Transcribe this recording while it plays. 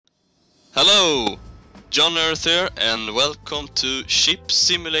Hello! John Nereth here, and welcome to Ship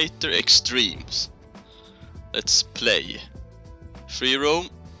Simulator Extremes. Let's play. Free roam,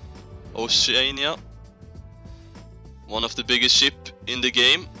 Oceania. One of the biggest ship in the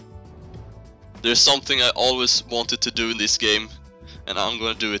game. There's something I always wanted to do in this game, and I'm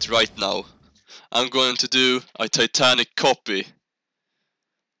going to do it right now. I'm going to do a Titanic copy.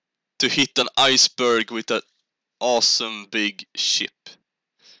 To hit an iceberg with an awesome big ship.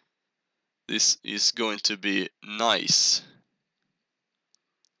 This is going to be nice.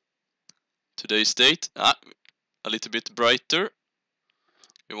 Today's date, a little bit brighter.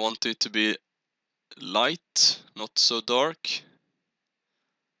 We want it to be light, not so dark.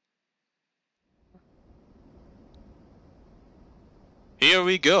 Here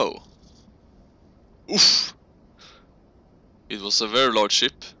we go. Oof! It was a very large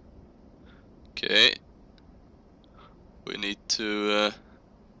ship. Okay. We need to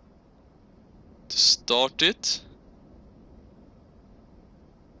start it.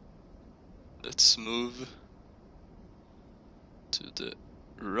 Let's move to the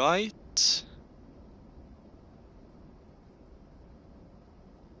right.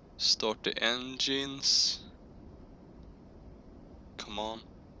 Start the engines. Come on.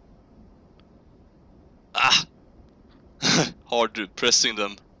 Ah! Hard pressing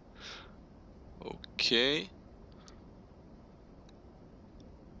them. Okay.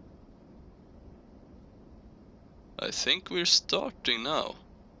 I think we're starting now.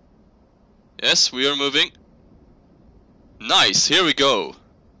 Yes, we are moving. Nice, here we go.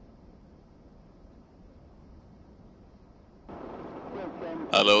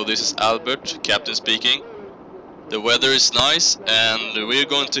 Hello, this is Albert, captain speaking. The weather is nice and we're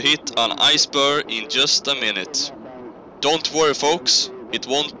going to hit an iceberg in just a minute. Don't worry folks, it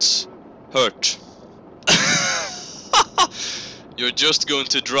won't hurt. You're just going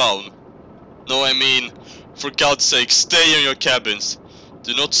to drown. No, I mean, for God's sake, stay in your cabins.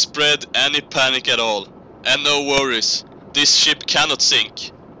 Do not spread any panic at all. And no worries, this ship cannot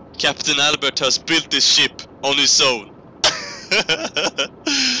sink. Captain Albert has built this ship on his own.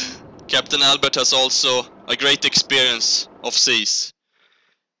 Captain Albert has also a great experience of seas.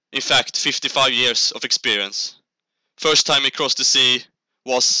 In fact, 55 years of experience. First time he crossed the sea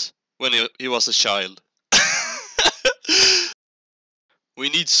was when he was a child. We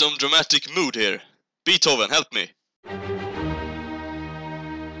need some dramatic mood here. Beethoven, help me.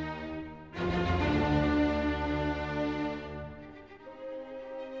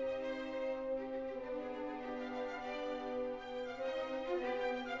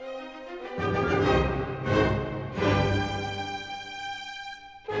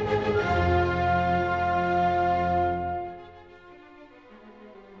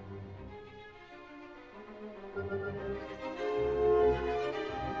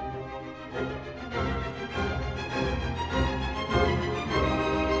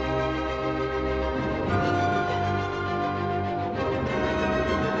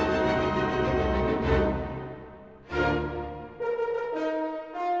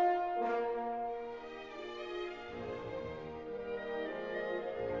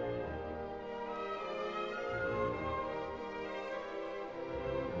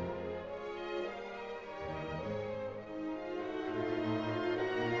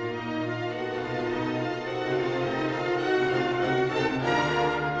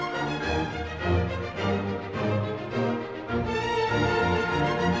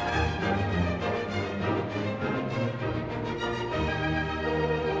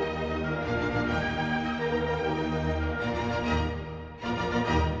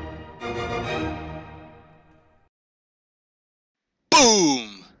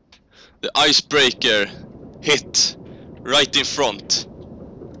 Boom! The icebreaker hit right in front.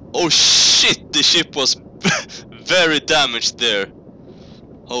 Oh shit, the ship was very damaged there.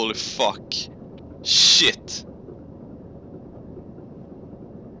 Holy fuck. Shit.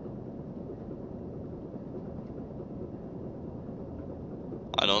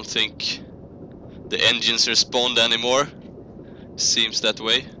 I don't think the engines respond anymore. Seems that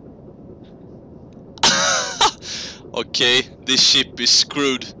way. Okay, this ship is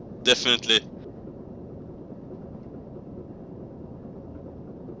screwed, definitely.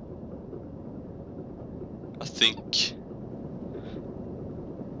 I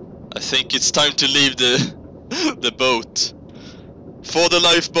think it's time to leave the boat. For the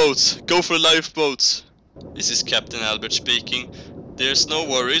lifeboats, go for lifeboats. This is Captain Albert speaking. There's no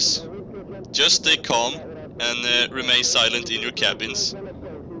worries. Just stay calm and remain silent in your cabins.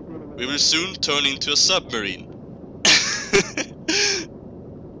 We will soon turn into a submarine.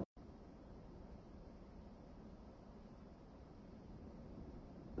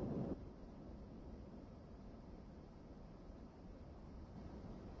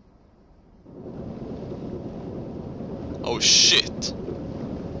 Oh shit!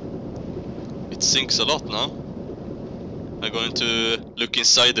 It sinks a lot now. I'm going to look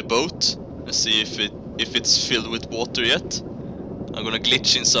inside the boat and see if it's filled with water yet. I'm gonna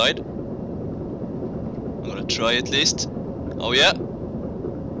glitch inside. I'm gonna try at least. Oh yeah.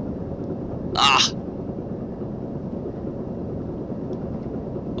 Ah.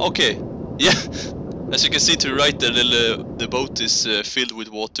 Okay. Yeah. As you can see to the right, the boat is filled with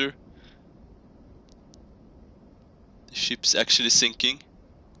water. The ship's actually sinking.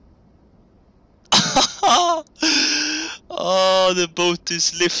 Oh, the boat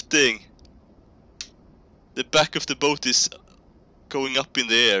is lifting. The back of the boat is going up in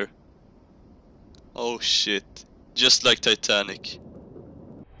the air. Oh shit. Just like Titanic.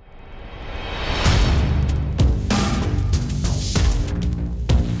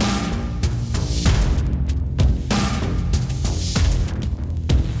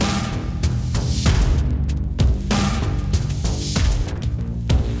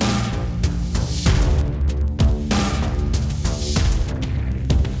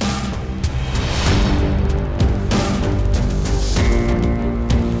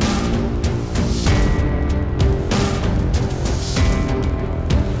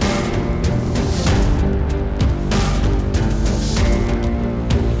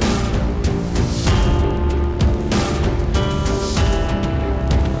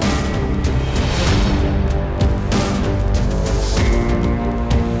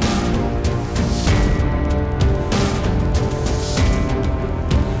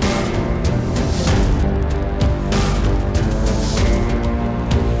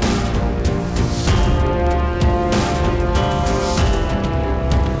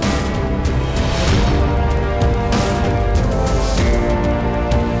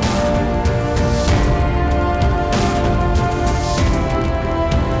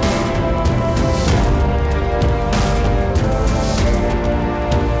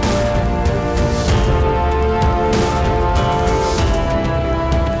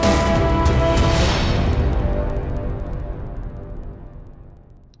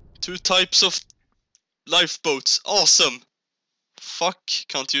 Two types of lifeboats. Awesome. Fuck,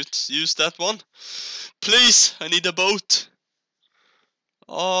 can't you use that one? Please, I need a boat.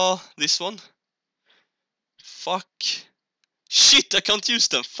 Oh, this one. Fuck. Shit, I can't use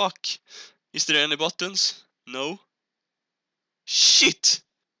them. Fuck. Is there any buttons? No. Shit.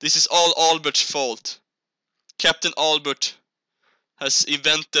 This is all Albert's fault. Captain Albert has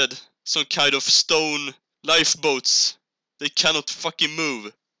invented some kind of stone lifeboats. They cannot fucking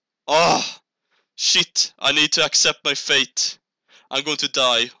move. Ah, shit, I need to accept my fate. I'm going to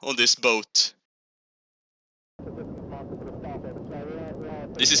die on this boat.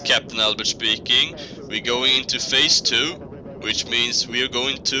 This is Captain Albert speaking. We're going into phase 2, which means we're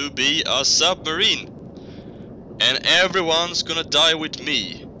going to be a submarine. And everyone's gonna die with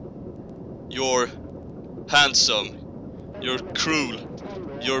me. You're handsome, you're cruel,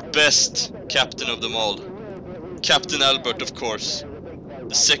 you're best captain of them all. Captain Albert, of course.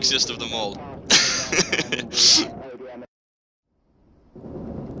 The sexiest of them all.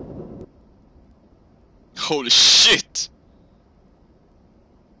 Holy shit!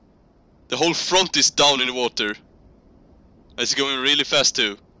 The whole front is down in the water. It's going really fast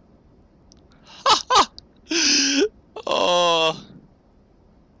too. Oh,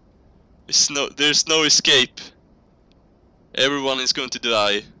 there's no escape. Everyone is going to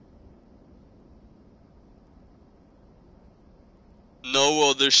die. No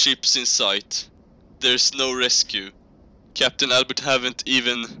other ships in sight. There's no rescue. Captain Albert haven't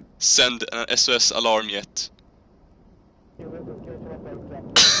even sent an SOS alarm yet.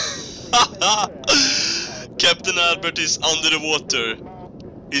 Captain Albert is under the water.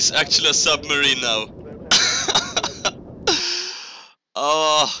 He's actually a submarine now.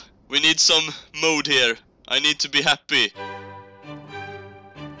 Ah, we need some mode here. I need to be happy.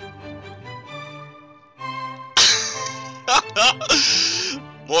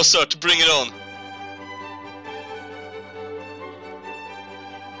 Mozart, bring it on.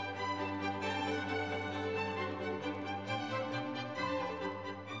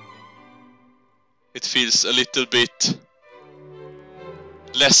 It feels a little bit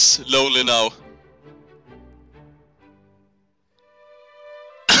less lonely now.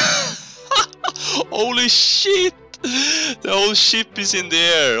 Holy shit! The whole ship is in the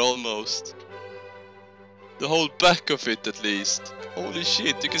air almost. The whole back of it at least. Holy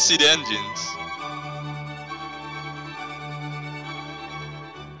shit, you can see the engines.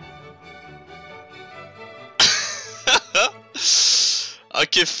 I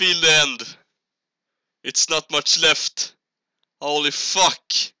can feel the end. It's not much left. Holy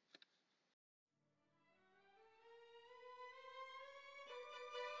fuck.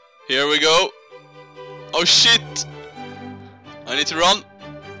 Here we go. Oh shit! I need to run.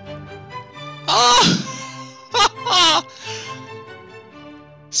 Ah!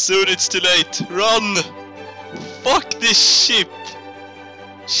 Soon it's too late. Run! Fuck this ship!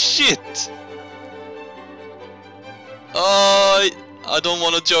 Shit! I don't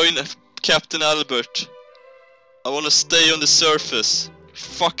want to join Captain Albert. I want to stay on the surface.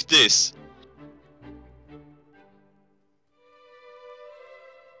 Fuck this.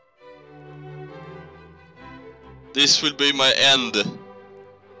 This will be my end.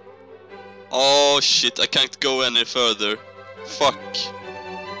 Oh shit, I can't go any further. Fuck.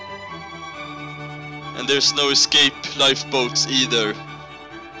 And there's no escape lifeboats either.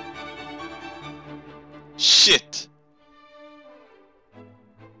 Shit.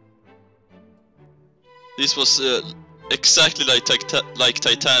 This was exactly like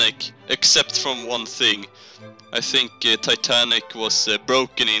Titanic, except from one thing. I think Titanic was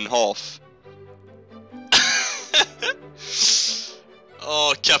broken in half.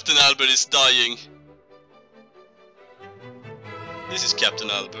 Oh, Captain Albert is dying. This is Captain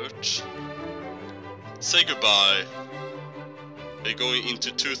Albert. Say goodbye. We're going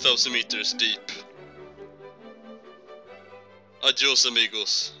into 2000 meters deep. Adios,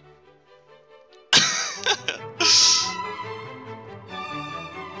 amigos.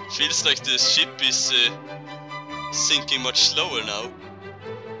 Feels like the ship is sinking much slower now.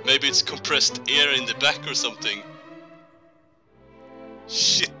 Maybe it's compressed air in the back or something.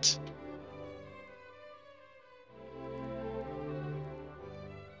 Shit.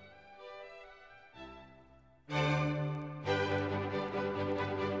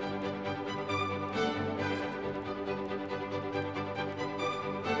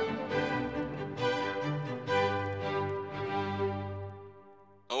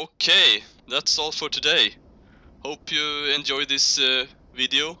 Okay, that's all for today. Hope you enjoyed this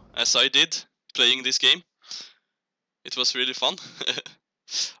video as I did playing this game. It was really fun.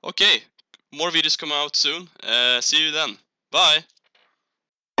 Okay, more videos come out soon. See you then. Bye!